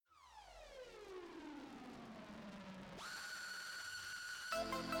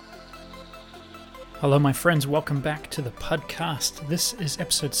Hello, my friends. Welcome back to the podcast. This is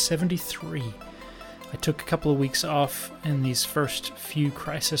episode 73. I took a couple of weeks off in these first few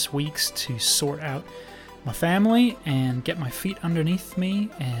crisis weeks to sort out my family and get my feet underneath me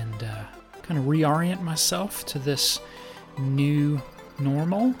and kind of reorient myself to this new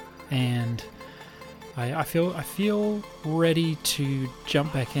normal. And I feel ready to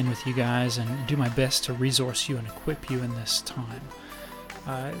jump back in with you guys and do my best to resource you and equip you in this time.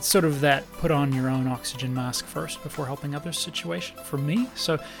 It's sort of that put on your own oxygen mask first before helping others situation for me.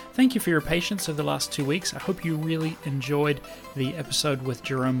 So thank you for your patience over the last 2 weeks. I hope you really enjoyed the episode with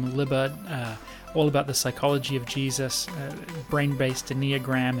Jerome Libba, all about the psychology of Jesus, brain-based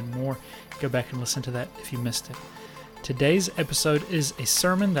Enneagram, and more. Go back and listen to that if you missed it. Today's episode is a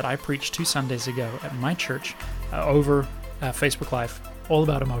sermon that I preached 2 Sundays ago at my church over Facebook Live, all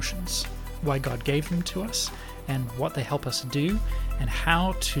about emotions, why God gave them to us, and what they help us do, and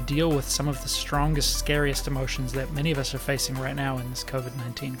how to deal with some of the strongest, scariest emotions that many of us are facing right now in this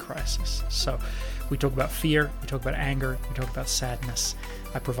COVID-19 crisis. So we talk about fear, we talk about anger, we talk about sadness.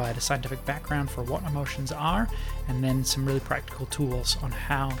 I provide a scientific background for what emotions are, and then some really practical tools on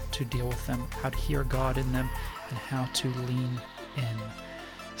how to deal with them, how to hear God in them, and how to lean in.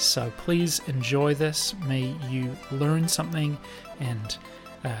 So please enjoy this. May you learn something and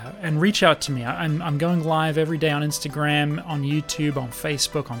reach out to me. I'm going live every day on Instagram, on YouTube, on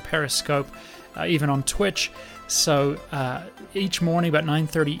Facebook, on Periscope, even on Twitch. So each morning about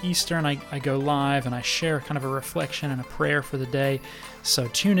 9:30 Eastern, I go live and I share kind of a reflection and a prayer for the day. So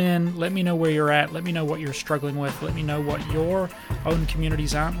tune in, let me know where you're at, let me know what you're struggling with, let me know what your own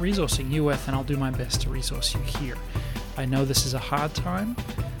communities aren't resourcing you with, and I'll do my best to resource you here. I know this is a hard time.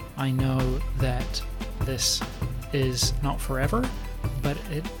 I know that this is not forever, but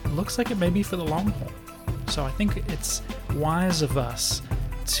it looks like it may be for the long haul. So I think it's wise of us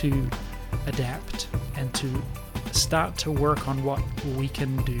to adapt and to start to work on what we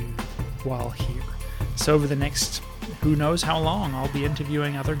can do while here. So over the next, who knows how long, I'll be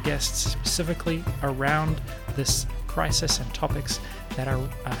interviewing other guests specifically around this crisis and topics that are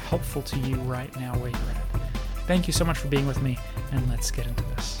helpful to you right now where you're at. Thank you so much for being with me, and let's get into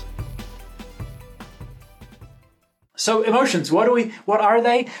this. So emotions, what are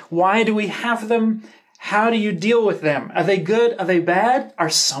they? Why do we have them? How do you deal with them? Are they good? Are they bad? Are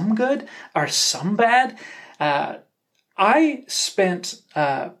some good? Are some bad? I spent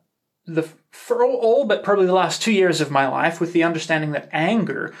for all but probably the last 2 years of my life with the understanding that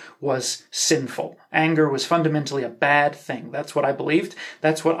anger was sinful. Anger was fundamentally a bad thing. That's what I believed.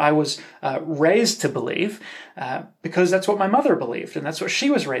 That's what I was raised to believe, because that's what my mother believed, and that's what she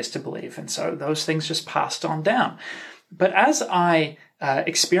was raised to believe. And so those things just passed on down. But as I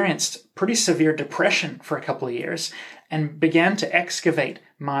experienced pretty severe depression for a couple of years and began to excavate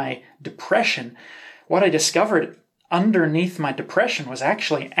my depression, what I discovered underneath my depression was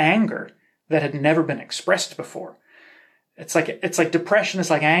actually anger that had never been expressed before. It's like depression is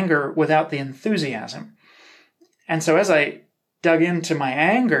like anger without the enthusiasm. And so as I dug into my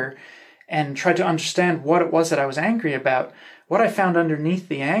anger and tried to understand what it was that I was angry about, what I found underneath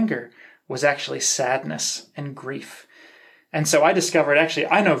the anger was actually sadness and grief. And so I discovered, actually,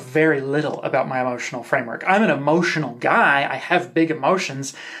 I know very little about my emotional framework. I'm an emotional guy. I have big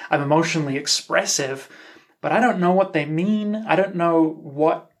emotions. I'm emotionally expressive, but I don't know what they mean. I don't know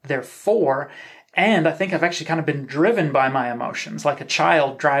what they're for. And I think I've actually kind of been driven by my emotions, like a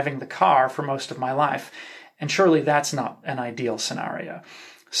child driving the car for most of my life. And surely that's not an ideal scenario.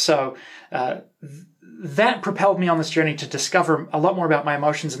 So that propelled me on this journey to discover a lot more about my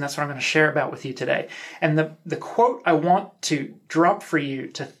emotions, and that's what I'm going to share about with you today. And the quote I want to drop for you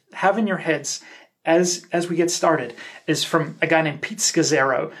to have in your heads as we get started is from a guy named Pete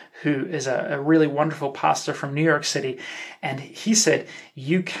Scazzero, who is a really wonderful pastor from New York City. And he said,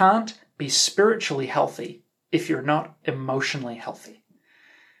 "You can't be spiritually healthy if you're not emotionally healthy."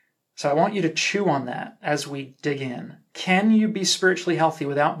 So I want you to chew on that as we dig in. Can you be spiritually healthy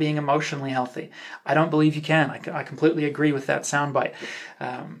without being emotionally healthy? I don't believe you can. I completely agree with that soundbite.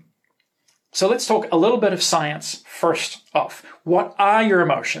 So let's talk a little bit of science first off. What are your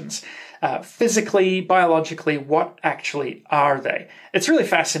emotions? Physically, biologically, what actually are they? It's really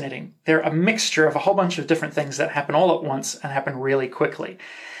fascinating. They're a mixture of a whole bunch of different things that happen all at once and happen really quickly.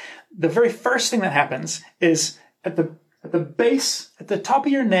 The very first thing that happens is at the base, at the top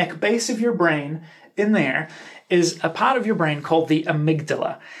of your neck, base of your brain, in there is a part of your brain called the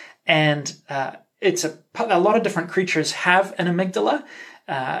amygdala. And it's a lot of different creatures have an amygdala.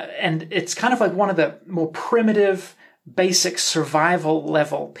 And it's kind of like one of the more primitive, basic survival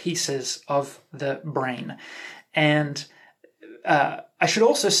level pieces of the brain. And I should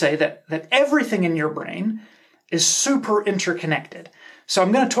also say that everything in your brain is super interconnected. So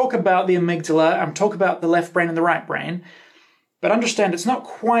I'm going to talk about the amygdala, I'm talking about the left brain and the right brain, but understand it's not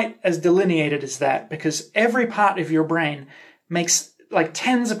quite as delineated as that, because every part of your brain makes like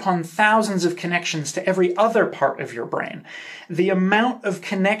tens upon thousands of connections to every other part of your brain. The amount of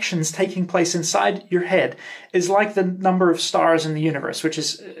connections taking place inside your head is like the number of stars in the universe, which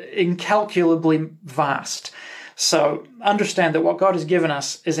is incalculably vast. So understand that what God has given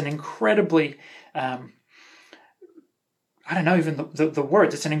us is an incredibly, I don't know even the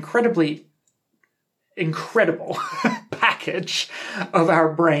words, it's an incredibly incredible package of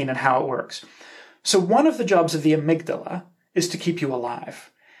our brain and how it works. So one of the jobs of the amygdala is to keep you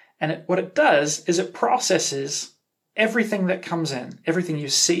alive. And what it does is it processes everything that comes in, everything you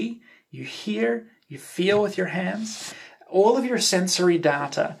see, you hear, you feel with your hands. All of your sensory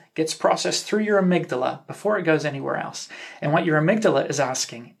data gets processed through your amygdala before it goes anywhere else. And what your amygdala is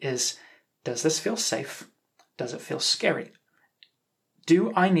asking is, does this feel safe? Does it feel scary?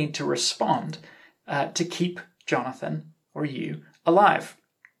 Do I need to respond to keep Jonathan or you alive?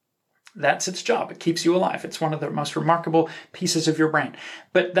 That's its job. It keeps you alive. It's one of the most remarkable pieces of your brain.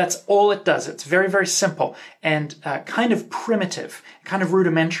 But that's all it does. It's very, very simple and kind of primitive, kind of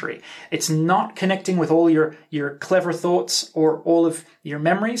rudimentary. It's not connecting with all your clever thoughts or all of your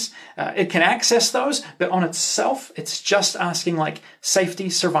memories. It can access those, but on itself, it's just asking like safety,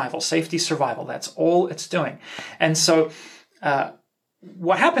 survival, safety, survival. That's all it's doing. And so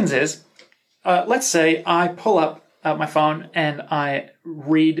what happens is, let's say I pull up my phone and I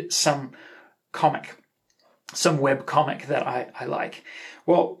read some comic, some web comic that I like.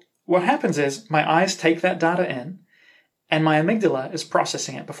 Well, what happens is my eyes take that data in and my amygdala is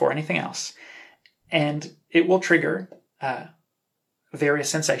processing it before anything else. And it will trigger various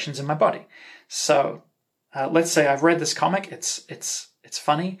sensations in my body. So let's say I've read this comic. It's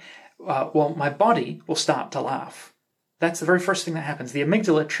funny. Well, my body will start to laugh. That's the very first thing that happens. The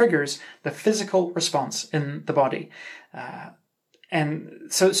amygdala triggers the physical response in the body. And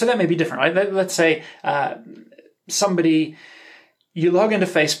so that may be different, right? Let's say you log into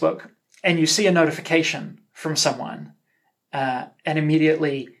Facebook and you see a notification from someone and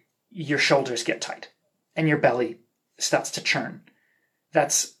immediately your shoulders get tight and your belly starts to churn.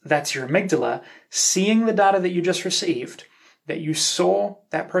 That's your amygdala seeing the data that you just received, that you saw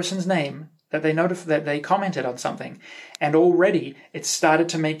that person's name, that they commented on something, and already it started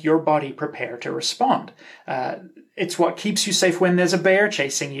to make your body prepare to respond. It's what keeps you safe when there's a bear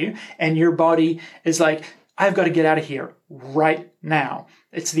chasing you, and your body is like, I've got to get out of here right now.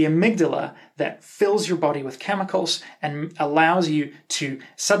 It's the amygdala that fills your body with chemicals and allows you to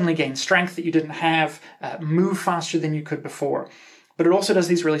suddenly gain strength that you didn't have, move faster than you could before. But it also does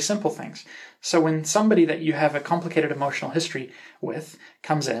these really simple things. So when somebody that you have a complicated emotional history with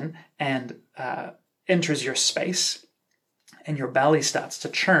comes in and enters your space and your belly starts to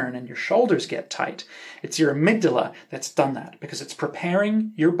churn and your shoulders get tight, it's your amygdala that's done that because it's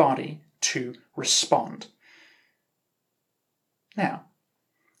preparing your body to respond. Now,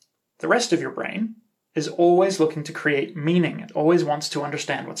 the rest of your brain is always looking to create meaning. It always wants to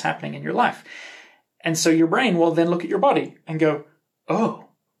understand what's happening in your life. And so your brain will then look at your body and go, oh,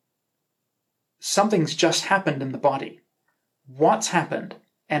 something's just happened in the body. What's happened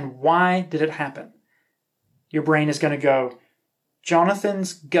and why did it happen? Your brain is going to go,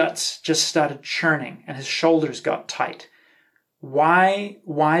 Jonathan's guts just started churning and his shoulders got tight. Why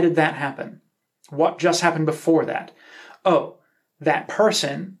did that happen? What just happened before that? Oh, that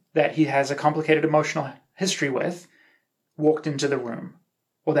person that he has a complicated emotional history with walked into the room.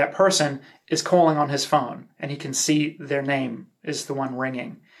 Or that person is calling on his phone and he can see their name is the one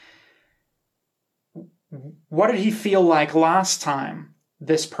ringing. What did he feel like last time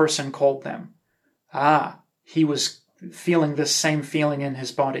this person called them? He was feeling this same feeling in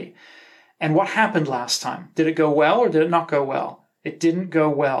his body. And what happened last time? Did it go well or did it not go well? It didn't go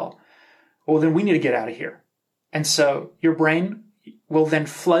well. Well, then we need to get out of here. And so your brain will then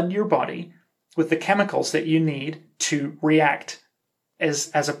flood your body with the chemicals that you need to react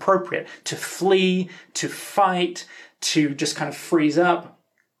as appropriate, to flee, to fight, to just kind of freeze up,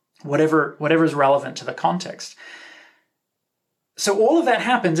 whatever is relevant to the context. So all of that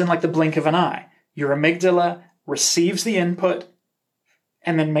happens in like the blink of an eye. Your amygdala receives the input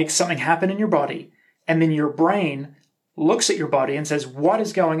and then makes something happen in your body. And then your brain looks at your body and says, what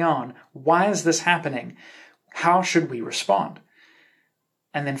is going on? Why is this happening? How should we respond?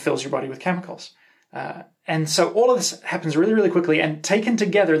 And then fills your body with chemicals. And so all of this happens really, really quickly, and taken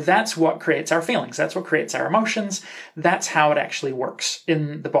together, that's what creates our feelings. That's what creates our emotions. That's how it actually works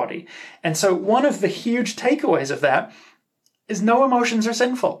in the body. And so one of the huge takeaways of that is no emotions are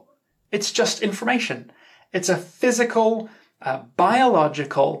sinful. It's just information. It's a physical,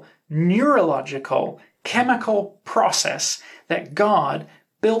 biological, neurological, chemical process that God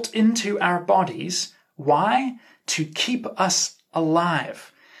built into our bodies. Why? To keep us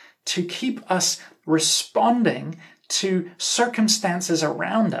alive, to keep us responding to circumstances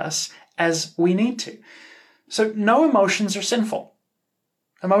around us as we need to. So no emotions are sinful.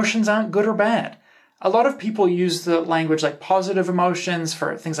 Emotions aren't good or bad. A lot of people use the language like positive emotions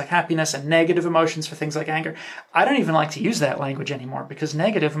for things like happiness and negative emotions for things like anger. I don't even like to use that language anymore because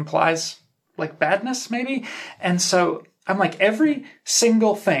negative implies like badness maybe. And so I'm like, every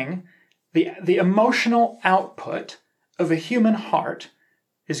single thing, the emotional output of a human heart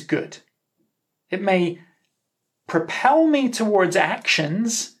is good. It may propel me towards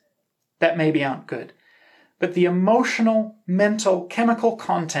actions that maybe aren't good. But the emotional, mental, chemical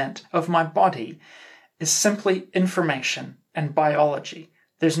content of my body is simply information and biology.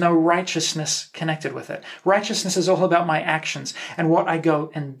 There's no righteousness connected with it. Righteousness is all about my actions and what I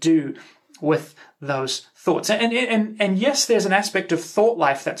go and do with those thoughts. And yes, there's an aspect of thought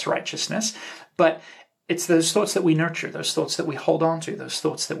life that's righteousness, but it's those thoughts that we nurture, those thoughts that we hold on to, those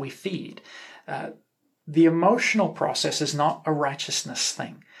thoughts that we feed. The emotional process is not a righteousness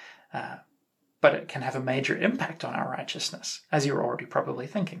thing, but it can have a major impact on our righteousness, as you're already probably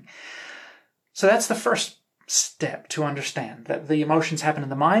thinking. So that's the first step to understand that the emotions happen in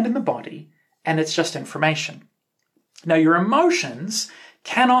the mind and the body, and it's just information. Now, your emotions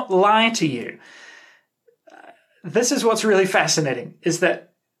cannot lie to you. This is what's really fascinating, is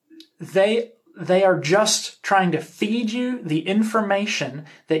that they are just trying to feed you the information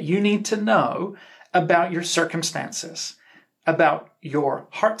that you need to know about your circumstances, about your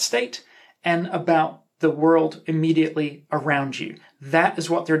heart state, and about the world immediately around you. That is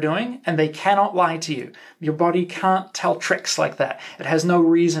what they're doing, and they cannot lie to you. Your body can't tell tricks like that. It has no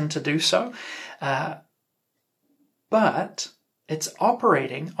reason to do so. But it's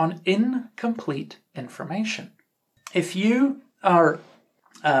operating on incomplete information. If you are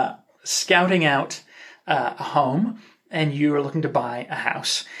scouting out a home and you are looking to buy a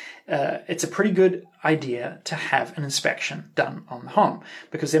house, it's a pretty good idea to have an inspection done on the home,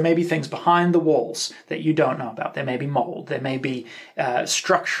 because there may be things behind the walls that you don't know about. There may be mold. There may be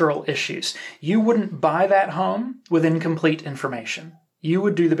structural issues. You wouldn't buy that home with incomplete information. You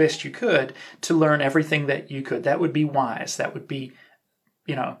would do the best you could to learn everything that you could. That would be wise. That would be,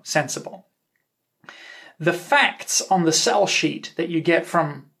 sensible. The facts on the sell sheet that you get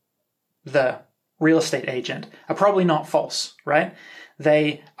from the real estate agent are probably not false, right?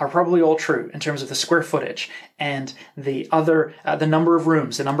 They are probably all true in terms of the square footage and the number of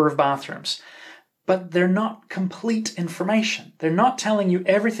rooms, the number of bathrooms. But they're not complete information. They're not telling you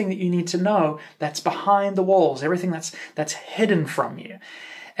everything that you need to know that's behind the walls, everything that's hidden from you.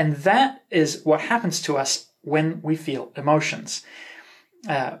 And that is what happens to us when we feel emotions.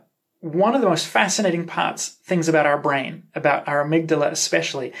 One of the most fascinating things about our brain, about our amygdala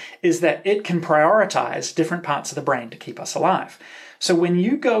especially, is that it can prioritize different parts of the brain to keep us alive. So when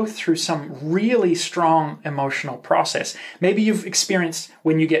you go through some really strong emotional process, maybe you've experienced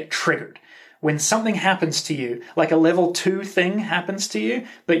when you get triggered, when something happens to you, like a level 2 thing happens to you,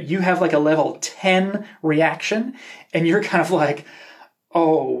 but you have like a level 10 reaction, and you're kind of like,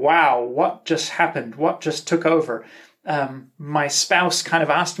 oh, wow, what just happened? What just took over? My spouse kind of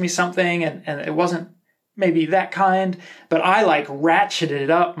asked me something, and it wasn't maybe that kind, but I like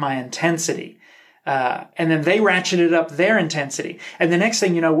ratcheted up my intensity. And then they ratcheted up their intensity. And the next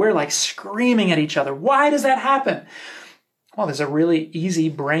thing you know, we're like screaming at each other. Why does that happen? Well, there's a really easy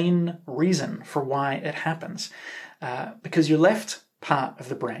brain reason for why it happens. Because your left part of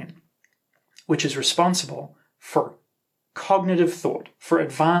the brain, which is responsible for cognitive thought, for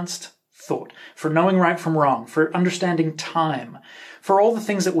advanced thought, for knowing right from wrong, for understanding time, for all the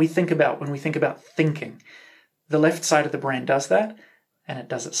things that we think about when we think about thinking. The left side of the brain does that, and it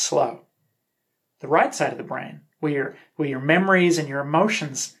does it slow. The right side of the brain, where your memories and your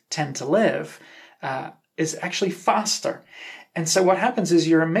emotions tend to live, is actually faster. And so what happens is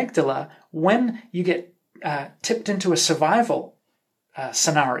your amygdala, when you get tipped into a survival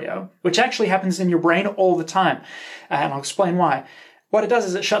scenario, which actually happens in your brain all the time, and I'll explain why, what it does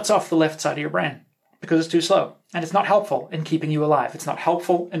is it shuts off the left side of your brain because it's too slow. And it's not helpful in keeping you alive. It's not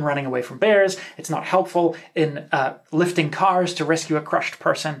helpful in running away from bears. It's not helpful in lifting cars to rescue a crushed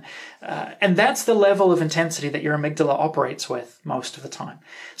person. And that's the level of intensity that your amygdala operates with most of the time.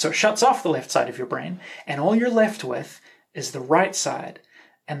 So it shuts off the left side of your brain, and all you're left with is the right side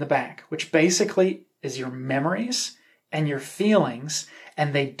and the back, which basically is your memories and your feelings,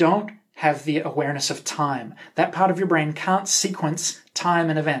 and they don't have the awareness of time. That part of your brain can't sequence time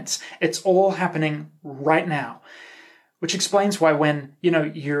and events. It's all happening right now, which explains why when,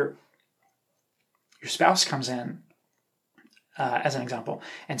 your spouse comes in, as an example,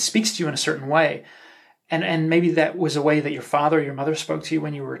 and speaks to you in a certain way, and maybe that was a way that your father or your mother spoke to you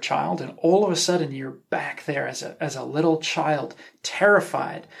when you were a child, and all of a sudden you're back there as a little child,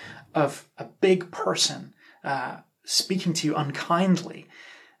 terrified of a big person speaking to you unkindly.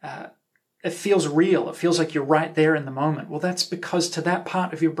 It feels real. It feels like you're right there in the moment. Well, that's because to that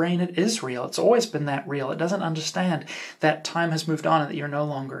part of your brain, it is real. It's always been that real. It doesn't understand that time has moved on and that you're no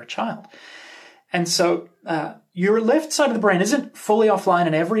longer a child. And so your left side of the brain isn't fully offline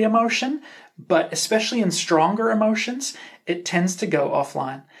in every emotion, but especially in stronger emotions, it tends to go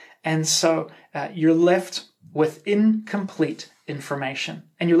offline. And so you're left with incomplete information,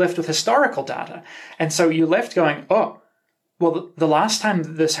 and you're left with historical data. And so you're left going, oh, well, the last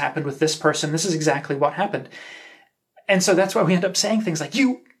time this happened with this person, this is exactly what happened. And so that's why we end up saying things like,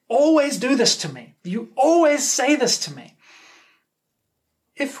 you always do this to me. You always say this to me.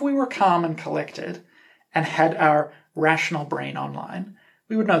 If we were calm and collected and had our rational brain online,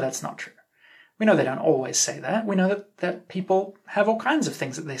 we would know that's not true. We know they don't always say that. We know that people have all kinds of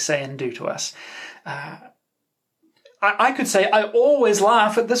things that they say and do to us. I could say, I always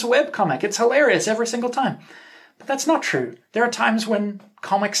laugh at this webcomic. It's hilarious every single time. But that's not true. There are times when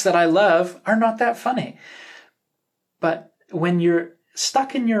comics that I love are not that funny. But when you're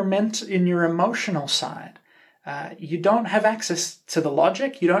stuck in your emotional side, you don't have access to the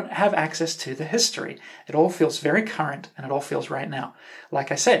logic. You don't have access to the history. It all feels very current and it all feels right now.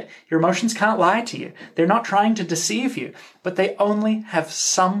 Like I said, your emotions can't lie to you. They're not trying to deceive you, but they only have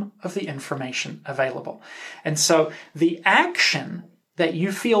some of the information available. And so the action that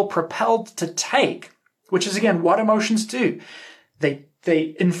you feel propelled to take, which is, again, what emotions do.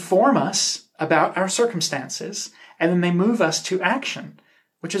 They inform us about our circumstances, and then they move us to action,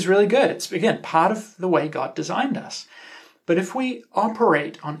 which is really good. It's, again, part of the way God designed us. But if we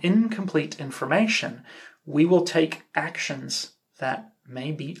operate on incomplete information, we will take actions that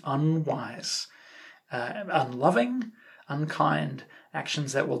may be unwise, unloving, unkind,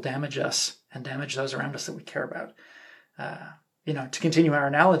 actions that will damage us and damage those around us that we care about. To continue our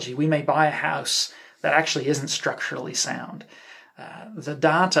analogy, we may buy a house that actually isn't structurally sound. The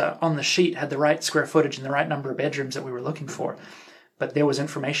data on the sheet had the right square footage and the right number of bedrooms that we were looking for, but there was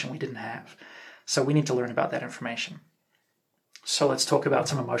information we didn't have. So we need to learn about that information. So let's talk about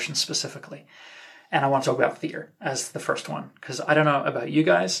some emotions specifically. And I want to talk about fear as the first one, because I don't know about you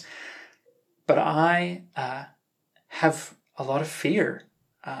guys, but I have a lot of fear.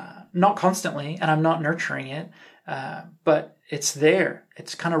 Not constantly, and I'm not nurturing it, but it's there.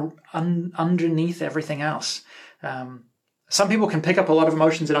 It's kind of underneath everything else. Some people can pick up a lot of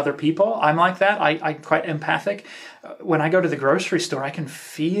emotions in other people. I'm like that. I'm quite empathic. When I go to the grocery store, I can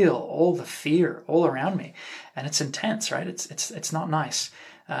feel all the fear all around me, and it's intense, right? It's not nice.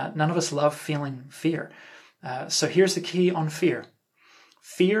 None of us love feeling fear. So here's the key on fear.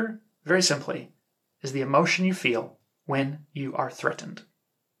 Fear, very simply, is the emotion you feel when you are threatened.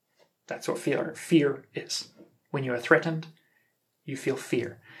 That's what fear is. When you are threatened, you feel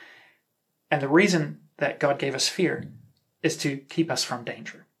fear. And the reason that God gave us fear is to keep us from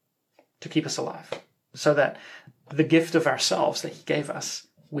danger, to keep us alive, so that the gift of ourselves that he gave us,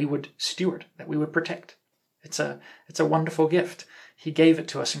 we would steward, that we would protect. It's a wonderful gift. He gave it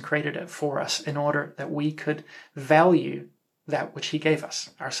to us and created it for us in order that we could value that which he gave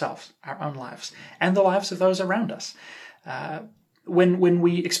us, ourselves, our own lives, and the lives of those around us. When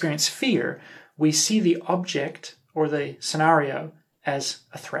we experience fear, we see the object or the scenario as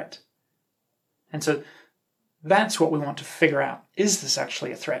a threat. And so that's what we want to figure out. Is this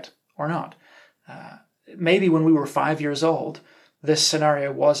actually a threat or not? Maybe when we were 5 years old, this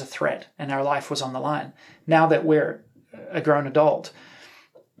scenario was a threat and our life was on the line. Now that we're a grown adult,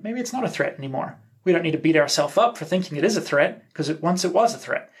 maybe it's not a threat anymore. We don't need to beat ourselves up for thinking it is a threat, because once it was a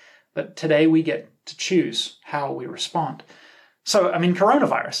threat. But today we get to choose how we respond. So,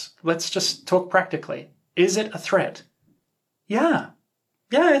 coronavirus, let's just talk practically. Is it a threat? Yeah,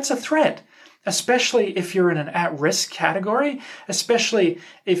 it's a threat. Especially if you're in an at-risk category, especially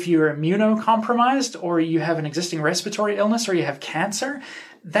if you're immunocompromised or you have an existing respiratory illness or you have cancer,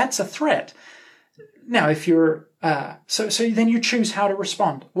 that's a threat. Now, if you're, so then you choose how to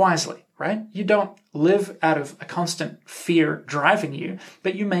respond wisely, right? You don't live out of a constant fear driving you,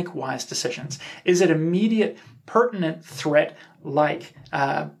 but you make wise decisions. Is it immediate, pertinent threat like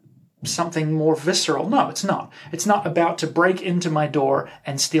something more visceral? No, it's not. It's not about to break into my door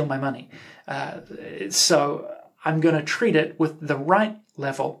and steal my money. So I'm going to treat it with the right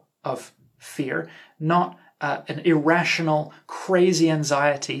level of fear, not an irrational, crazy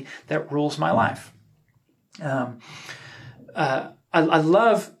anxiety that rules my life. I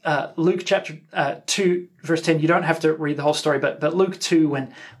love Luke chapter 2, verse 10. You don't have to read the whole story, but Luke 2,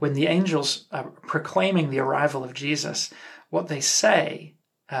 when the angels are proclaiming the arrival of Jesus, what they say,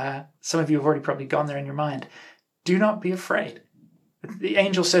 some of you have already probably gone there in your mind, do not be afraid. The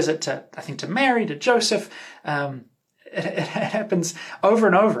angel says it to Mary, to Joseph. It happens over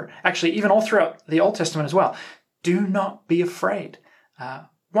and over, actually, even all throughout the Old Testament as well. Do not be afraid.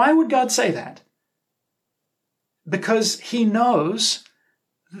 Why would God say that? Because he knows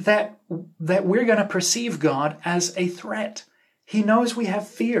that we're going to perceive God as a threat. He knows we have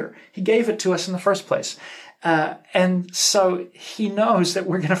fear. He gave it to us in the first place. And so he knows that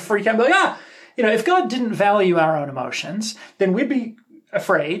we're going to freak out and be like, if God didn't value our own emotions, then we'd be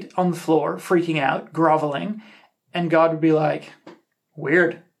afraid on the floor, freaking out, groveling, and God would be like,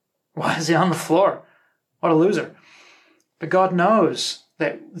 weird. Why is he on the floor? What a loser. But God knows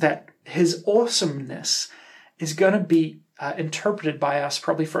that his awesomeness is going to be interpreted by us,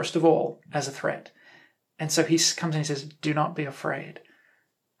 probably first of all, as a threat. And so he comes and he says, do not be afraid.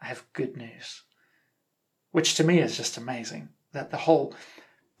 I have good news. Which to me is just amazing, that the whole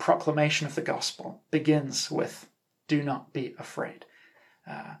proclamation of the gospel begins with, do not be afraid.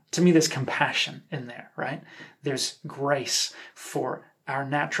 To me, there's compassion in there, right? There's grace for our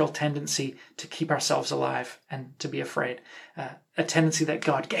natural tendency to keep ourselves alive and to be afraid. A tendency that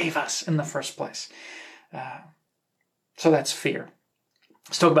God gave us in the first place. So that's fear.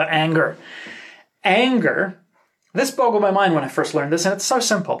 Let's talk about anger. Anger, this boggled my mind when I first learned this, and it's so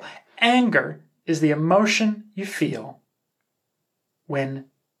simple. Anger is the emotion you feel when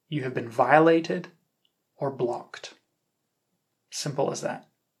you have been violated or blocked. Simple as that.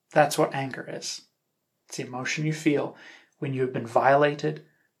 That's what anger is. It's the emotion you feel when you have been violated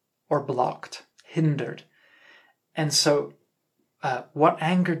or blocked, hindered. And so what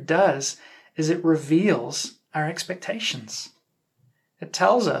anger does is it reveals our expectations. It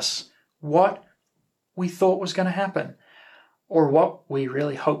tells us what we thought was going to happen or what we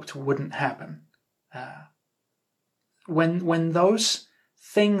really hoped wouldn't happen. When those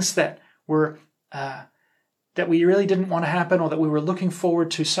things that were that we really didn't want to happen or that we were looking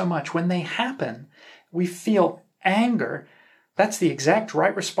forward to so much, when they happen, we feel anger. That's the exact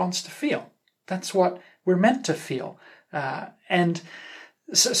right response to feel. That's what we're meant to feel. And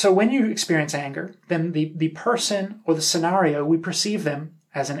so when you experience anger, then the person or the scenario, we perceive them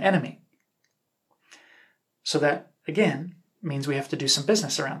as an enemy. So that, again, means we have to do some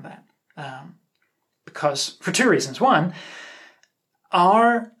business around that. Because for two reasons. One,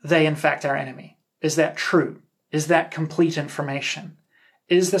 are they in fact our enemy? Is that true? Is that complete information?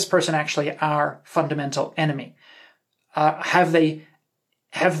 Is this person actually our fundamental enemy? Have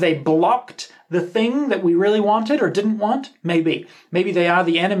they blocked the thing that we really wanted or didn't want? Maybe. Maybe they are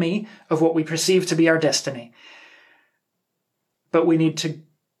the enemy of what we perceive to be our destiny. But we need to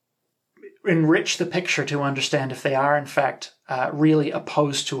enrich the picture to understand if they are, in fact, really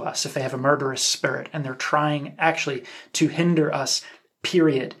opposed to us, if they have a murderous spirit and they're trying actually to hinder us,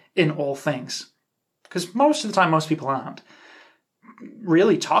 period, in all things. Because most of the time, most people aren't.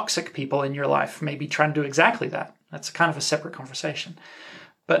 Really toxic people in your life may be trying to do exactly that. That's kind of a separate conversation.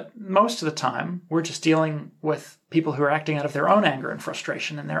 But most of the time, we're just dealing with people who are acting out of their own anger and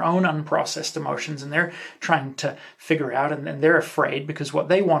frustration and their own unprocessed emotions, and they're trying to figure out, and they're afraid because what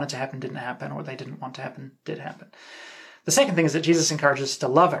they wanted to happen didn't happen, or what they didn't want to happen did happen. The second thing is that Jesus encourages us to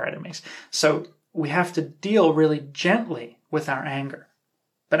love our enemies. So we have to deal really gently with our anger.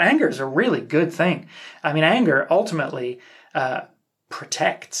 But anger is a really good thing. I mean, anger ultimately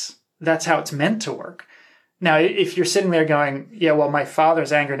protects. That's how it's meant to work. Now, if you're sitting there going, yeah, well, my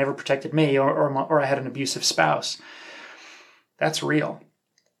father's anger never protected me, or I had an abusive spouse, that's real.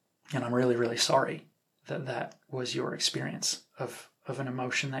 And I'm really, really sorry that that was your experience of an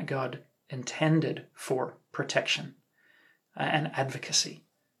emotion that God intended for protection and advocacy.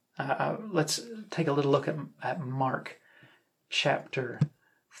 Let's take a little look at Mark chapter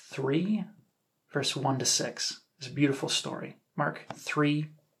 3, verse 1 to 6. It's a beautiful story. Mark 3,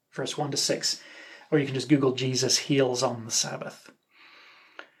 verse 1 to 6. Or you can just Google Jesus heals on the Sabbath.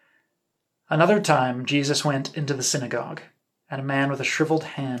 Another time, Jesus went into the synagogue, and a man with a shriveled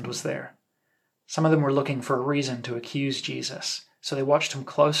hand was there. Some of them were looking for a reason to accuse Jesus, so they watched him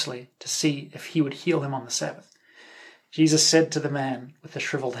closely to see if he would heal him on the Sabbath. Jesus said to the man with the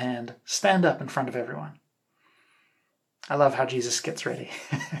shriveled hand, "Stand up in front of everyone." I love how Jesus gets ready.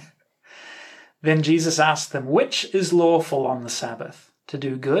 Then Jesus asked them, "Which is lawful on the Sabbath, to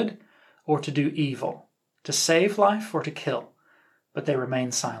do good or to do evil, to save life or to kill?" But they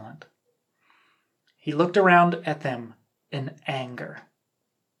remained silent. He looked around at them in anger,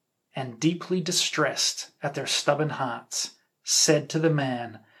 and deeply distressed at their stubborn hearts, said to the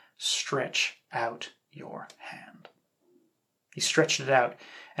man, "Stretch out your hand." He stretched it out,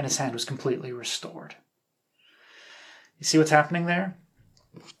 and his hand was completely restored. You see what's happening there?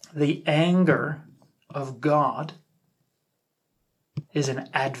 The anger of God is an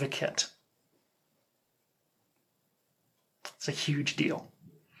advocate. It's a huge deal.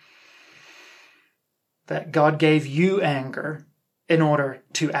 That God gave you anger in order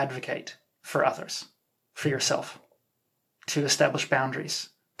to advocate for others, for yourself, to establish boundaries,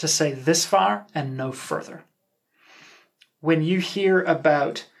 to say this far and no further. When you hear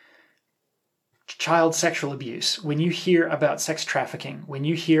about child sexual abuse, when you hear about sex trafficking, when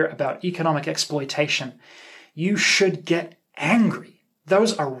you hear about economic exploitation, you should get angry.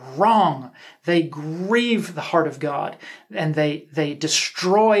 Those are wrong. They grieve the heart of God, and they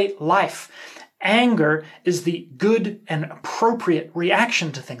destroy life. Anger is the good and appropriate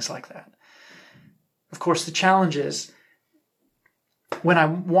reaction to things like that. Of course, the challenge is when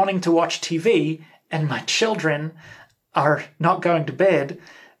I'm wanting to watch TV and my children are not going to bed,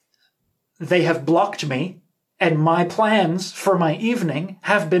 they have blocked me, and my plans for my evening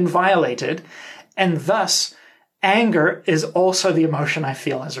have been violated, and thus anger is also the emotion I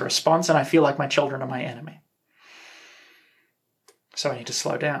feel as a response, and I feel like my children are my enemy. So I need to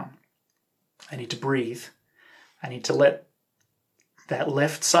slow down. I need to breathe. I need to let that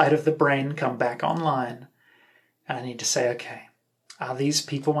left side of the brain come back online, and I need to say, okay, are these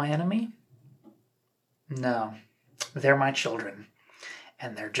people my enemy? No, they're my children.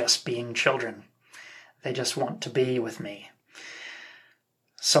 And they're just being children. They just want to be with me.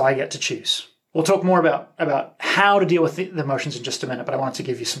 So I get to choose. We'll talk more about how to deal with the emotions in just a minute, but I wanted to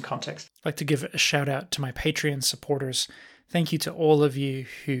give you some context. I'd like to give a shout out to my Patreon supporters. Thank you to all of you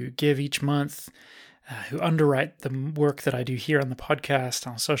who give each month, who underwrite the work that I do here on the podcast,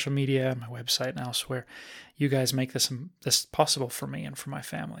 on social media, my website, and elsewhere. You guys make this possible for me and for my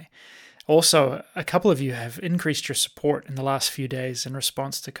family. Also, a couple of you have increased your support in the last few days in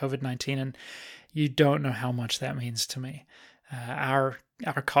response to COVID-19, and you don't know how much that means to me. Our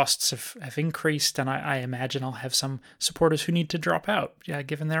costs have increased, and I imagine I'll have some supporters who need to drop out,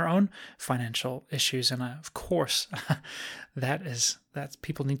 given their own financial issues. And of course, that's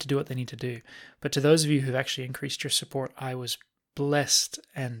people need to do what they need to do. But to those of you who've actually increased your support, I was blessed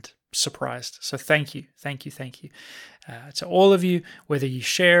and surprised. So thank you. To all of you, whether you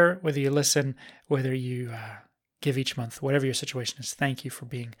share, whether you listen, whether you give each month, whatever your situation is, thank you for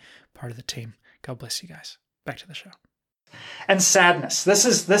being part of the team. God bless you guys. Back to the show. And sadness. This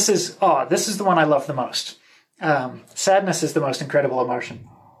is the one I love the most. Sadness is the most incredible emotion.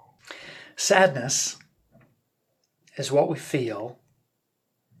 Sadness is what we feel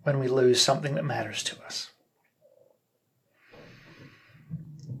when we lose something that matters to us.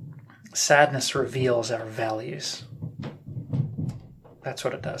 Sadness reveals our values. That's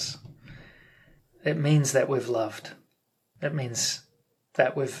what it does. It means that we've loved. It means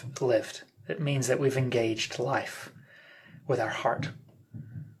that we've lived. It means that we've engaged life with our heart.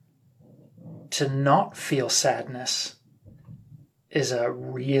 To not feel sadness is a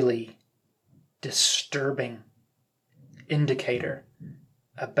really disturbing indicator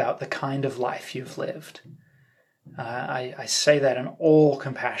about the kind of life you've lived. I say that in all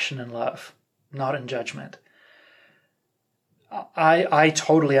compassion and love, not in judgment. I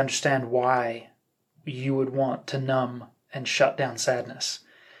totally understand why you would want to numb and shut down sadness.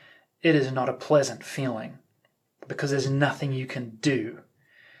 It is not a pleasant feeling because there's nothing you can do.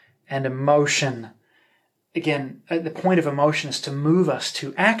 And emotion, again, the point of emotion is to move us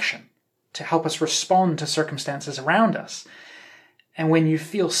to action, to help us respond to circumstances around us. And when you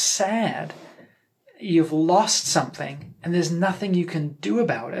feel sad, you've lost something and there's nothing you can do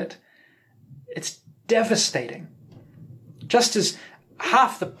about it, it's devastating. Just as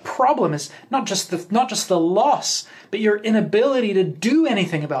half the problem is not just the loss, but your inability to do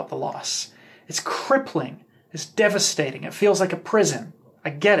anything about the loss. It's crippling. It's devastating. It feels like a prison. I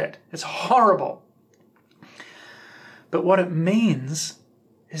get it. It's horrible. But what it means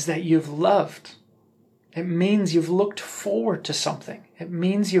is that you've loved. It means you've looked forward to something. It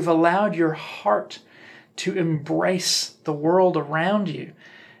means you've allowed your heart to embrace the world around you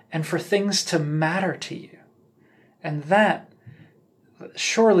and for things to matter to you. And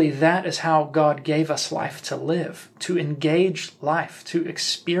surely that is how God gave us life to live, to engage life, to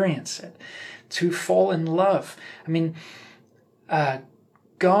experience it, to fall in love. I mean,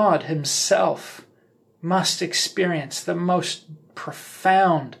 God himself must experience the most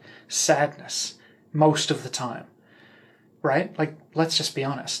profound sadness most of the time, right? Like, let's just be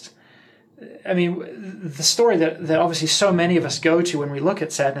honest. I mean, the story that obviously so many of us go to when we look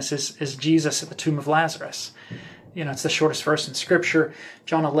at sadness is Jesus at the tomb of Lazarus. It's the shortest verse in Scripture.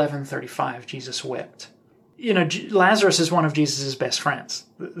 John 11:35, Jesus wept. Lazarus is one of Jesus' best friends.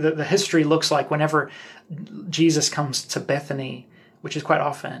 The history looks like whenever Jesus comes to Bethany, which is quite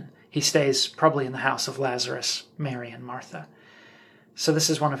often, he stays probably in the house of Lazarus, Mary, and Martha. So this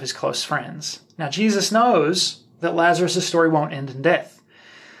is one of his close friends. Now, Jesus knows that Lazarus' story won't end in death.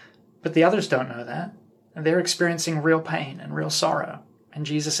 But the others don't know that. And they're experiencing real pain and real sorrow. And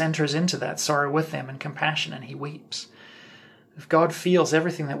Jesus enters into that sorrow with them in compassion, and he weeps. If God feels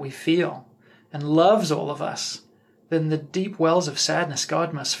everything that we feel and loves all of us, then the deep wells of sadness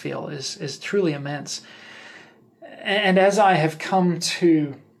God must feel is truly immense. And as I have come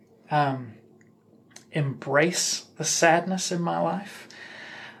to embrace the sadness in my life,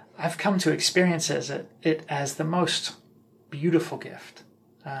 I've come to experience it as the most beautiful gift,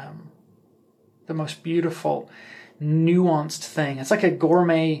 the most beautiful, nuanced thing. It's like a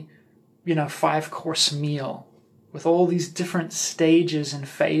gourmet, 5-course meal with all these different stages and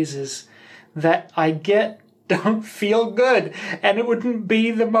phases that I get don't feel good, and it wouldn't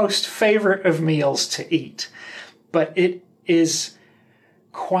be the most favorite of meals to eat. But it is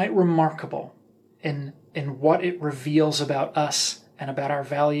quite remarkable in what it reveals about us and about our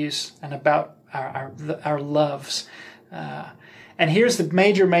values and about our loves. And here's the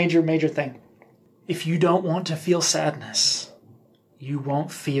major thing. If you don't want to feel sadness, you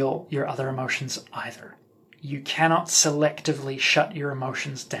won't feel your other emotions either. You cannot selectively shut your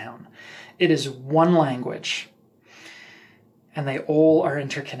emotions down. It is one language, and they all are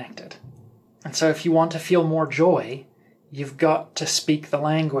interconnected. And so if you want to feel more joy, you've got to speak the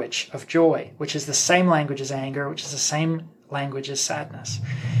language of joy, which is the same language as anger, which is the same language as sadness.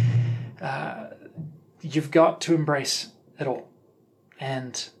 You've got to embrace it all.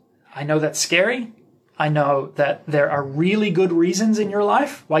 And I know that's scary. I know that there are really good reasons in your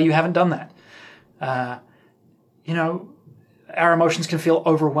life why you haven't done that. Our emotions can feel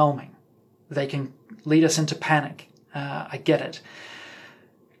overwhelming. They can lead us into panic. I get it.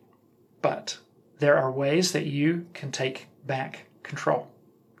 But there are ways that you can take back control.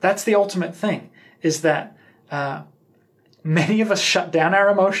 That's the ultimate thing, is that many of us shut down our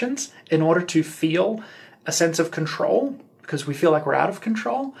emotions in order to feel a sense of control, because we feel like we're out of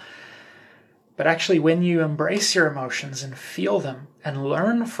control. But actually, when you embrace your emotions and feel them and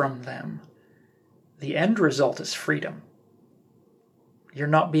learn from them, the end result is freedom. You're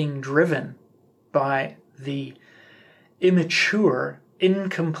not being driven by the immature,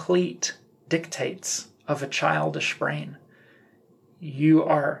 incomplete dictates of a childish brain. You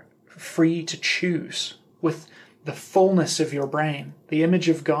are free to choose with the fullness of your brain, the image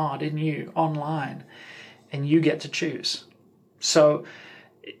of God in you online, and you get to choose. So,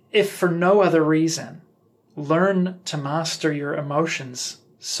 if for no other reason, learn to master your emotions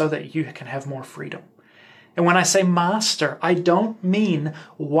so that you can have more freedom. And when I say master, I don't mean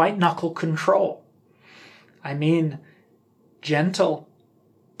white-knuckle control. I mean gentle,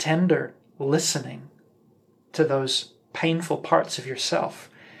 tender listening to those painful parts of yourself,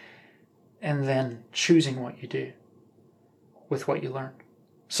 and then choosing what you do with what you learn.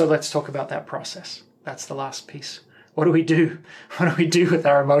 So let's talk about that process. That's the last piece. What do we do? What do we do with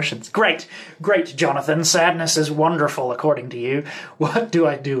our emotions? Great, Jonathan. Sadness is wonderful, according to you. What do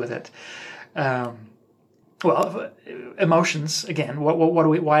I do with it? Well, emotions, again,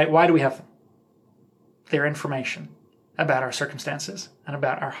 why do we have them? They're information about our circumstances and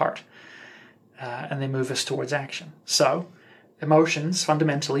about our heart. And they move us towards action. So, emotions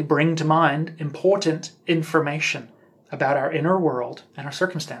fundamentally bring to mind important information about our inner world and our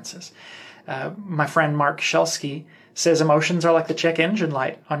circumstances. My friend Mark Shelsky says emotions are like the check engine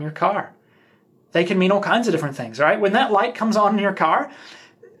light on your car. They can mean all kinds of different things, right? When that light comes on in your car,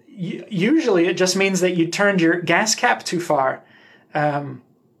 usually it just means that you turned your gas cap too far.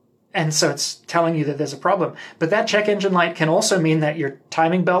 And so it's telling you that there's a problem. But that check engine light can also mean that your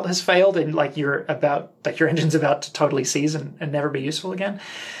timing belt has failed and your engine's about to totally seize and never be useful again.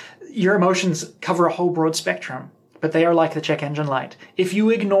 Your emotions cover a whole broad spectrum, but they are like the check engine light. If you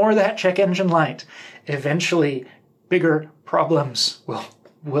ignore that check engine light, eventually bigger problems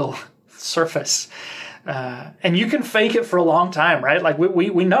will surface. And you can fake it for a long time, right? Like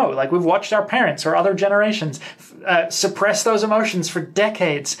we know, like we've watched our parents or other generations suppress those emotions for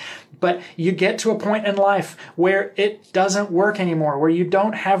decades. But you get to a point in life where it doesn't work anymore, where you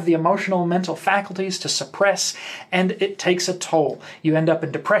don't have the emotional and mental faculties to suppress, and it takes a toll. You end up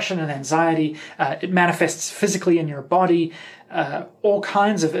in depression and anxiety. It manifests physically in your body. All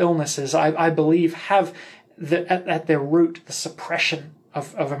kinds of illnesses, I believe, have at their root the suppression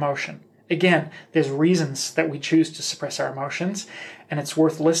of emotion. Again, there's reasons that we choose to suppress our emotions, and it's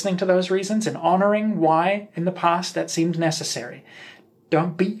worth listening to those reasons and honoring why in the past that seemed necessary.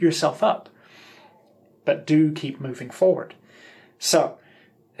 Don't beat yourself up, but do keep moving forward. So,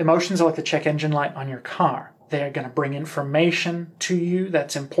 emotions are like the check engine light on your car. They are going to bring information to you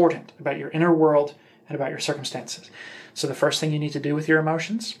that's important about your inner world and about your circumstances. So the first thing you need to do with your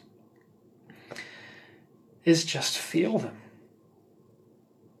emotions is just feel them.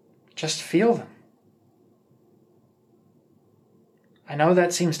 Just feel them. I know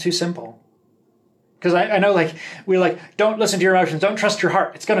that seems too simple. Because I know we're like, don't listen to your emotions, don't trust your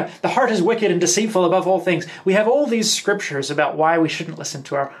heart. The heart is wicked and deceitful above all things. We have all these scriptures about why we shouldn't listen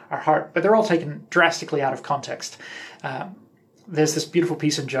to our heart, but they're all taken drastically out of context. There's this beautiful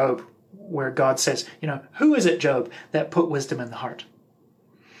piece in Job where God says, who is it, Job, that put wisdom in the heart?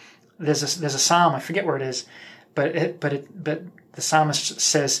 There's a psalm, I forget where it is, but the psalmist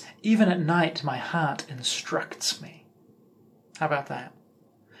says, even at night my heart instructs me. How about that?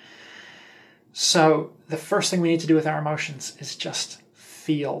 So the first thing we need to do with our emotions is just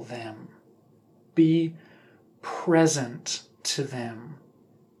feel them. Be present to them.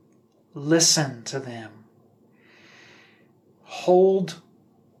 Listen to them. Hold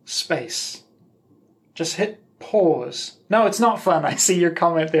space. Just hit pause. No, it's not fun. I see your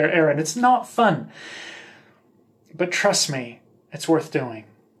comment there, Aaron. It's not fun. But trust me, it's worth doing.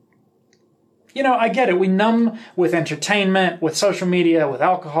 I get it. We numb with entertainment, with social media, with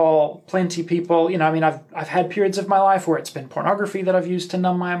alcohol, plenty people. I've had periods of my life where it's been pornography that I've used to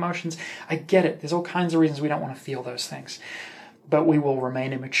numb my emotions. I get it. There's all kinds of reasons we don't want to feel those things. But we will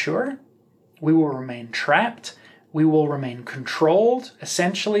remain immature. We will remain trapped. We will remain controlled,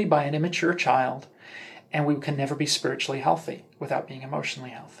 essentially, by an immature child. And we can never be spiritually healthy without being emotionally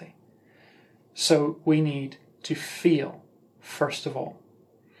healthy. So we need to feel, first of all.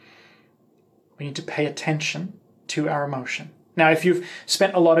 We need to pay attention to our emotion. Now, if you've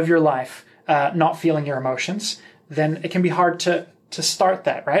spent a lot of your life not feeling your emotions, then it can be hard to start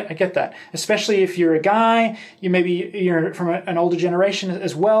that, right? I get that. Especially if you're a guy, you're from an older generation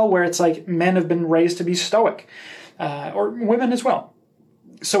as well, where it's like men have been raised to be stoic, or women as well.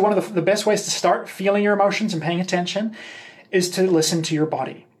 So one of the best ways to start feeling your emotions and paying attention is to listen to your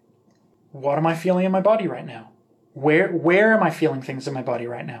body. What am I feeling in my body right now? Where am I feeling things in my body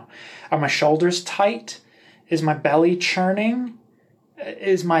right now? Are my shoulders tight? Is my belly churning?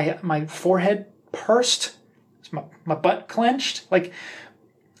 Is my forehead pursed? Is my butt clenched?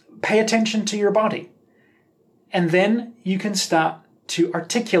 Pay attention to your body. And then you can start to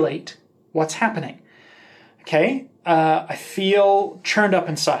articulate what's happening. Okay? I feel churned up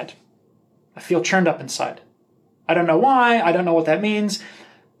inside. I don't know why. I don't know what that means.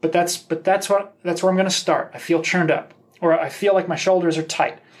 But that's where I'm going to start. I feel churned up, or I feel like my shoulders are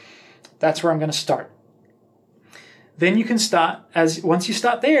tight. That's where I'm going to start. Then you can once you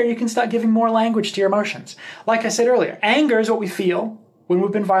start there, you can start giving more language to your emotions. Like I said earlier, anger is what we feel when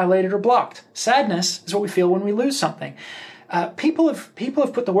we've been violated or blocked. Sadness is what we feel when we lose something. People have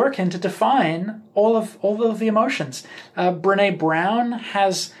put the work in to define all of the emotions. Brene Brown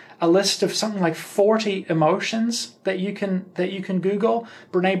has a list of something like 40 emotions that you can Google.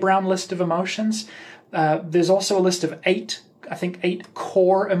 Brene Brown list of emotions. There's also a list of 8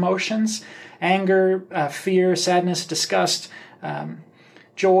 core emotions: anger, fear, sadness, disgust,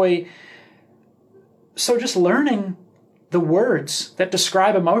 joy. So just learning the words that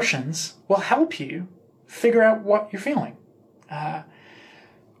describe emotions will help you figure out what you're feeling.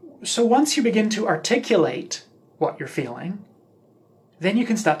 So once you begin to articulate what you're feeling, then you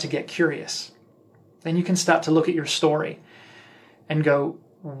can start to get curious. Then you can start to look at your story and go,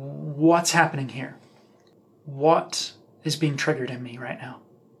 what's happening here? What is being triggered in me right now?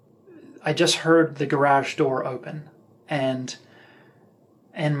 I just heard the garage door open and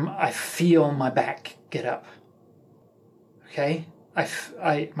I feel my back get up. Okay?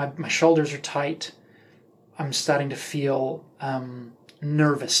 My shoulders are tight. I'm starting to feel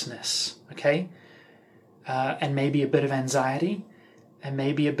nervousness. Okay? And maybe a bit of anxiety. And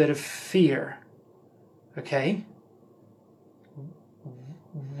maybe a bit of fear. Okay?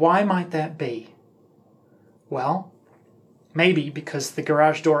 Why might that be? Well, maybe because the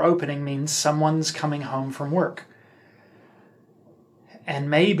garage door opening means someone's coming home from work. And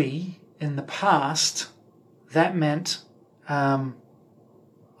maybe in the past, that meant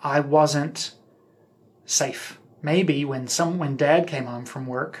I wasn't safe. Maybe when dad came home from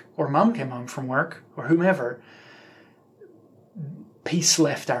work, or mom came home from work, or whomever, peace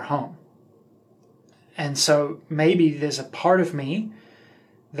left our home. And so maybe there's a part of me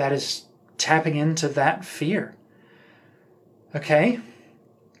that is tapping into that fear. Okay?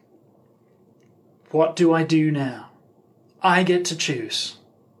 What do I do now? I get to choose.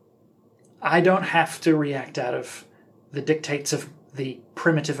 I don't have to react out of the dictates of the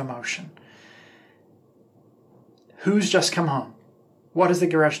primitive emotion. Who's just come home? What does the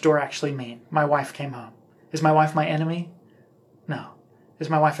garage door actually mean? My wife came home. Is my wife my enemy? No. Is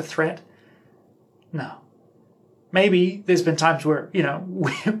my wife a threat? No. Maybe there's been times where,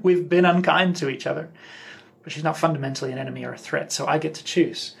 we've been unkind to each other, but she's not fundamentally an enemy or a threat, so I get to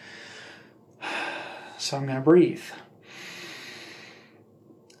choose. So I'm going to breathe.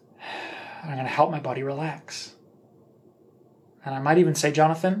 I'm going to help my body relax. And I might even say,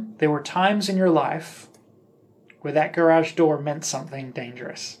 Jonathan, there were times in your life where that garage door meant something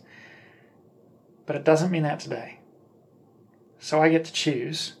dangerous. But it doesn't mean that today. So I get to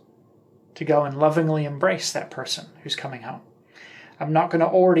choose to go and lovingly embrace that person who's coming home. I'm not going to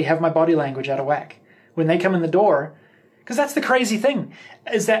already have my body language out of whack. When they come in the door, because that's the crazy thing,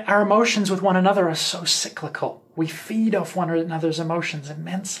 is that our emotions with one another are so cyclical. We feed off one another's emotions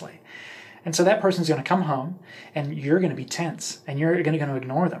immensely. And so that person's going to come home, and you're going to be tense, and you're going to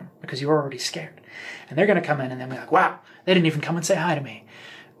ignore them because you're already scared. And they're going to come in and then be like, wow, they didn't even come and say hi to me.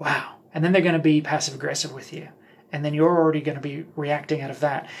 Wow. And then they're going to be passive-aggressive with you. And then you're already going to be reacting out of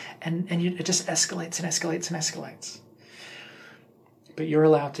that. And it just escalates and escalates and escalates. But you're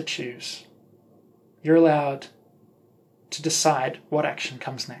allowed to choose. You're allowed to decide what action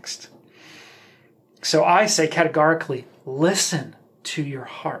comes next. So I say categorically, listen to your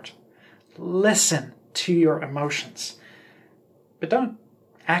heart. Listen to your emotions. But don't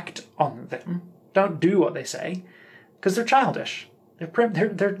act on them. Don't do what they say, because they're childish. They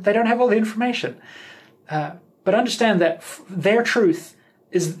don't have all the information. But understand that their truth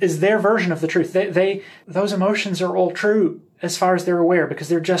is their version of the truth. Those emotions are all true as far as they're aware, because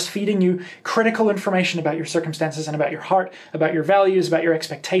they're just feeding you critical information about your circumstances and about your heart, about your values, about your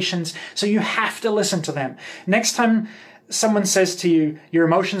expectations. So you have to listen to them. Next time someone says to you, your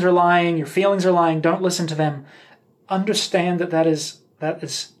emotions are lying, your feelings are lying, don't listen to them. Understand that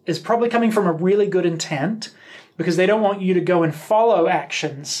is probably coming from a really good intent, because they don't want you to go and follow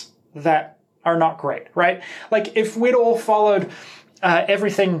actions that are not great, right? Like if we'd all followed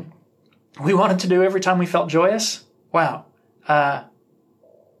everything we wanted to do every time we felt joyous, wow.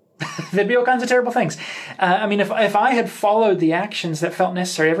 There'd be all kinds of terrible things. If I had followed the actions that felt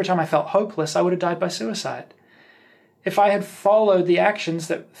necessary every time I felt hopeless, I would have died by suicide. If I had followed the actions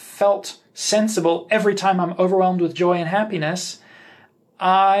that felt sensible every time I'm overwhelmed with joy and happiness,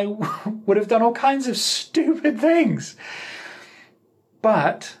 I would have done all kinds of stupid things.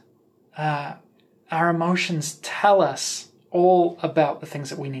 But our emotions tell us all about the things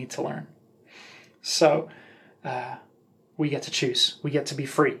that we need to learn. So we get to choose. We get to be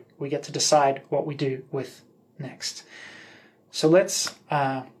free. We get to decide what we do with next. So let's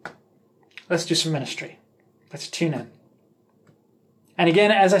do some ministry. Let's tune in. And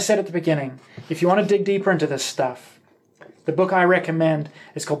again, as I said at the beginning, if you want to dig deeper into this stuff, the book I recommend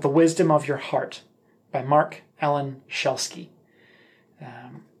is called The Wisdom of Your Heart by Mark Allen Shelsky.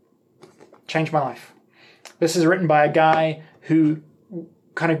 Changed my life. This is written by a guy who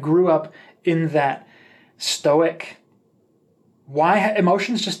kind of grew up in that stoic, why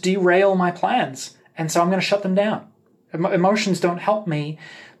emotions just derail my plans, and so I'm going to shut them down. Emotions don't help me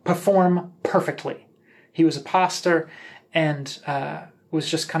perform perfectly. He was a pastor and was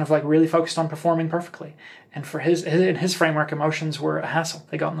just kind of like really focused on performing perfectly. And in his framework, emotions were a hassle.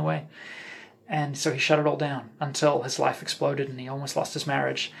 They got in the way. And so he shut it all down until his life exploded and he almost lost his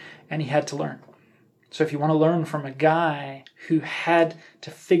marriage, and he had to learn. So if you want to learn from a guy who had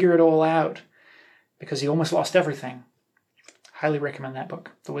to figure it all out because he almost lost everything, highly recommend that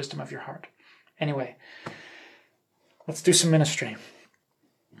book, The Wisdom of Your Heart. Anyway, let's do some ministry.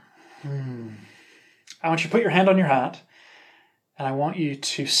 I want you to put your hand on your heart, and I want you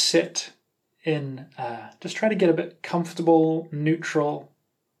to sit in, just try to get a bit comfortable, neutral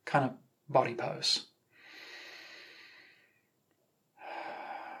kind of body pose.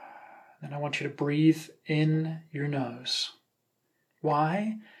 Then I want you to breathe in your nose.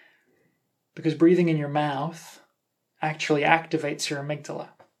 Why? Because breathing in your mouth actually activates your amygdala.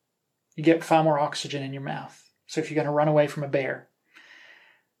 You get far more oxygen in your mouth. So if you're going to run away from a bear,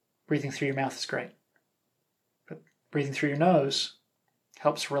 breathing through your mouth is great. But breathing through your nose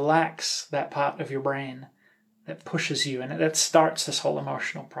helps relax that part of your brain that pushes you, and that starts this whole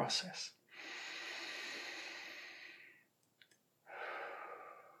emotional process.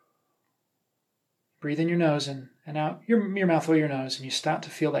 Breathe in your nose and out your mouth or your nose, and you start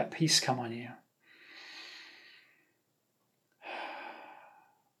to feel that peace come on you.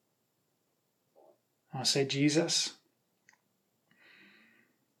 I want to say, Jesus,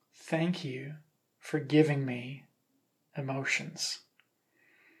 thank you for giving me emotions.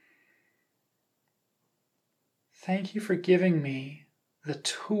 Thank you for giving me the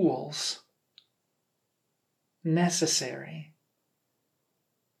tools necessary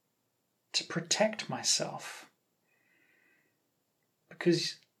to protect myself,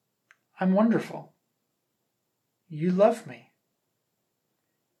 because I'm wonderful. You love me.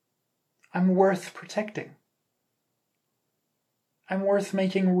 I'm worth protecting. I'm worth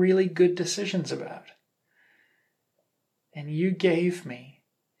making really good decisions about. And you gave me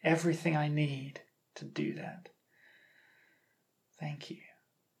everything I need to do that. Thank you.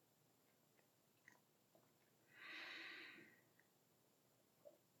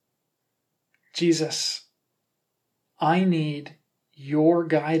 Jesus, I need your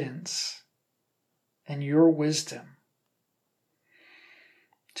guidance and your wisdom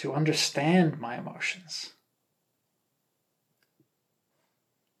to understand my emotions.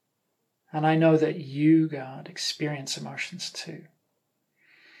 And I know that you, God, experience emotions too.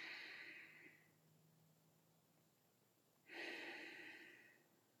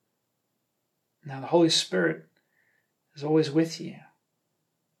 Now, the Holy Spirit is always with you.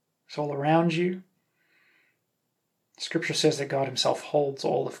 It's all around you. Scripture says that God himself holds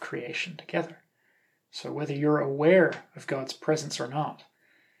all of creation together. So whether you're aware of God's presence or not,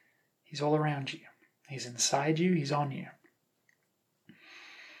 he's all around you. He's inside you. He's on you.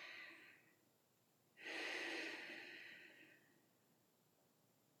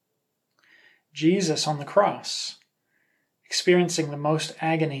 Jesus on the cross, experiencing the most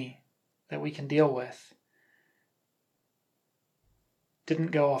agony that we can deal with,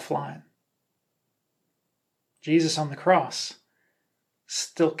 didn't go offline. Jesus on the cross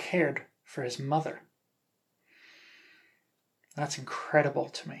still cared for his mother. That's incredible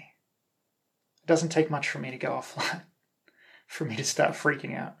to me. It doesn't take much for me to go offline, for me to start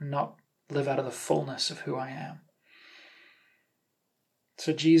freaking out and not live out of the fullness of who I am.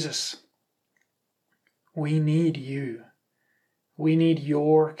 So Jesus, we need you. We need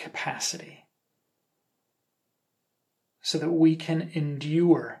your capacity so that we can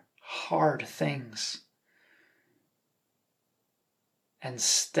endure hard things and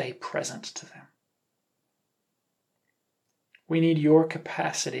stay present to them. We need your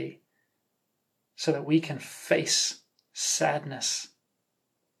capacity so that we can face sadness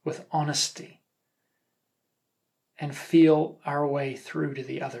with honesty and feel our way through to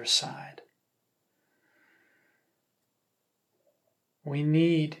the other side. We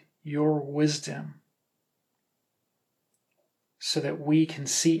need your wisdom so that we can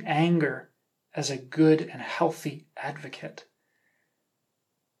see anger as a good and healthy advocate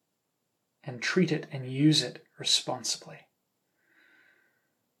and treat it and use it responsibly.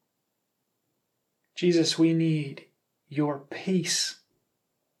 Jesus, we need your peace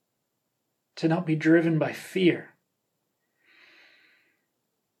to not be driven by fear.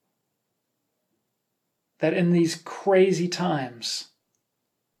 That in these crazy times,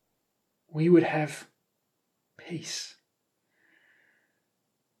 we would have peace.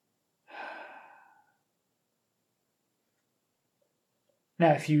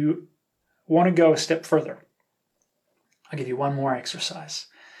 Now, if you want to go a step further, I'll give you one more exercise.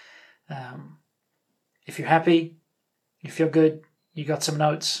 If you're happy, you feel good, you got some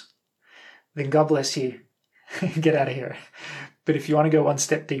notes, then God bless you. Get out of here. But if you want to go one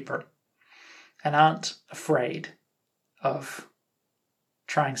step deeper and aren't afraid of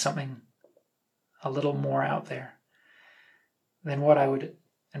trying something a little more out there, then what I would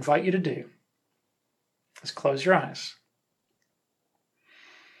invite you to do is close your eyes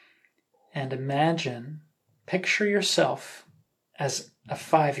and imagine, picture yourself as a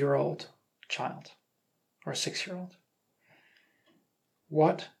 5-year-old child or a 6-year-old.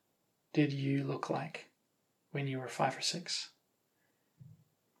 What did you look like when you were 5 or 6?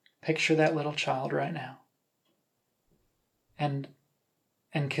 Picture that little child right now and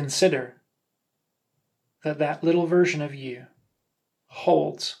consider that that little version of you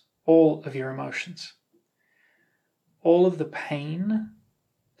holds all of your emotions. All of the pain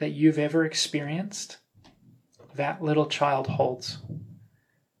that you've ever experienced, that little child holds.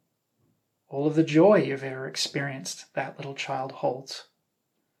 All of the joy you've ever experienced, that little child holds.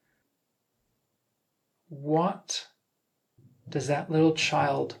 What does that little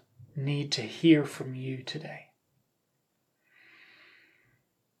child need to hear from you today?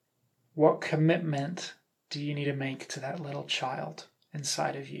 What commitment do you need to make to that little child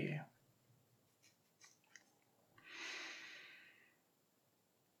inside of you?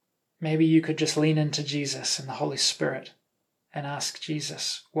 Maybe you could just lean into Jesus and the Holy Spirit and ask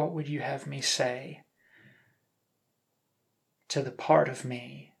Jesus, what would you have me say to the part of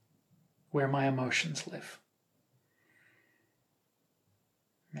me where my emotions live.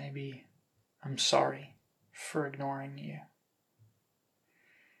 Maybe I'm sorry for ignoring you.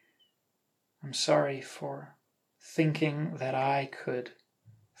 I'm sorry for thinking that I could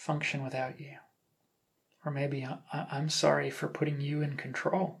function without you. Or maybe I'm sorry for putting you in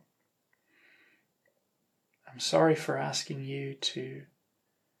control. I'm sorry for asking you to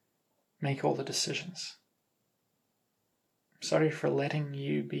make all the decisions. I'm sorry for letting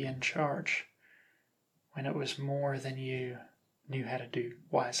you be in charge when it was more than you knew how to do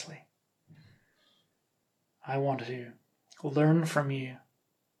wisely. I want to learn from you.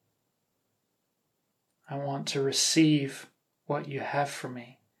 I want to receive what you have for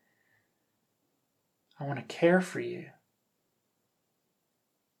me. I want to care for you.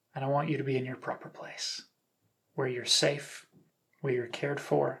 And I want you to be in your proper place, where you're safe, where you're cared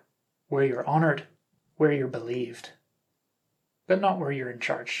for, where you're honored, where you're believed, but not where you're in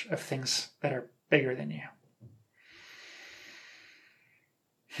charge of things that are bigger than you.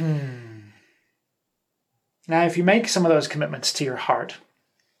 Now, if you make some of those commitments to your heart,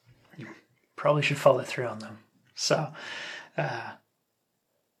 you probably should follow through on them. So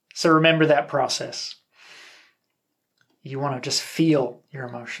remember that process. You want to just feel your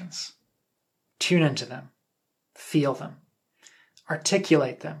emotions. Tune into them. Feel them.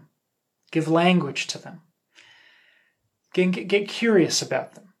 Articulate them. Give language to them. Get curious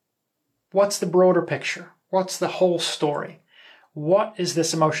about them. What's the broader picture? What's the whole story? What is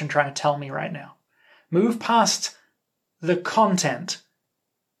this emotion trying to tell me right now? Move past the content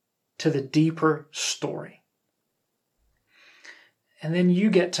to the deeper story. And then you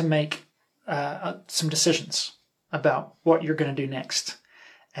get to make some decisions about what you're going to do next.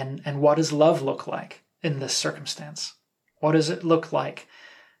 And what does love look like in this circumstance? What does it look like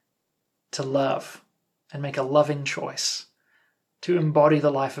to love and make a loving choice, to embody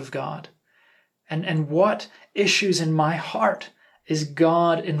the life of God? And what issues in my heart is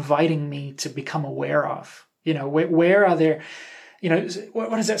God inviting me to become aware of? Where are there,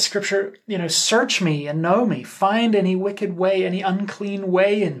 what is that scripture? Search me and know me. Find any wicked way, any unclean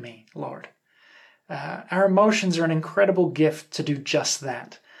way in me, Lord. Our emotions are an incredible gift to do just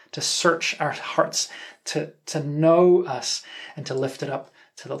that, to search our hearts, to know us, and to lift it up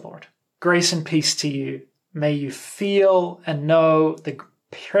to the Lord. Grace and peace to you. May you feel and know the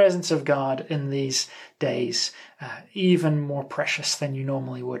presence of God in these days, even more precious than you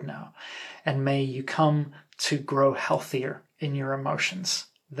normally would now. And may you come to grow healthier in your emotions,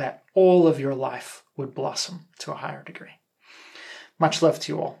 that all of your life would blossom to a higher degree. Much love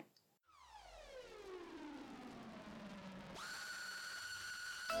to you all.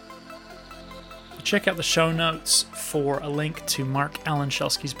 Check out the show notes for a link to Mark Alan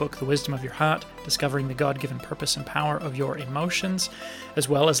Shelsky's book, The Wisdom of Your Heart, Discovering the God-Given Purpose and Power of Your Emotions, as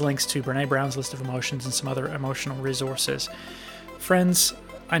well as links to Brene Brown's list of emotions and some other emotional resources. Friends,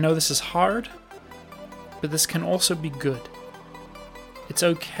 I know this is hard, but this can also be good. It's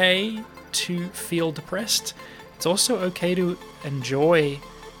okay to feel depressed. It's also okay to enjoy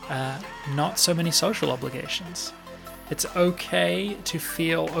not so many social obligations. It's okay to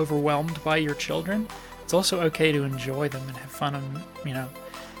feel overwhelmed by your children. It's also okay to enjoy them and have fun and,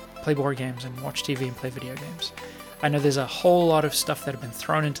 play board games and watch TV and play video games. I know there's a whole lot of stuff that have been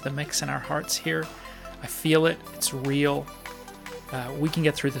thrown into the mix in our hearts here. I feel it. It's real. We can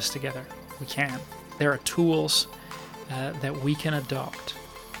get through this together. We can. There are tools that we can adopt.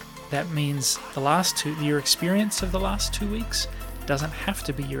 That means your experience of the last 2 weeks doesn't have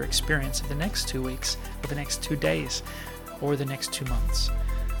to be your experience of the next 2 weeks, or the next 2 days, or the next 2 months.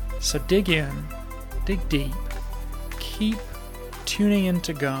 So dig in, dig deep, keep tuning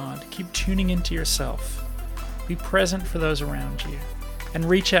into God, keep tuning into yourself, be present for those around you, and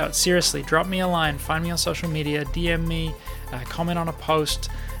reach out. Seriously, drop me a line, find me on social media, DM me, comment on a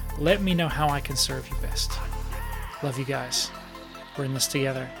post, let me know how I can serve you best. Love you guys. We're in this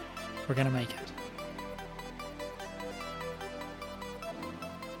together. We're going to make it.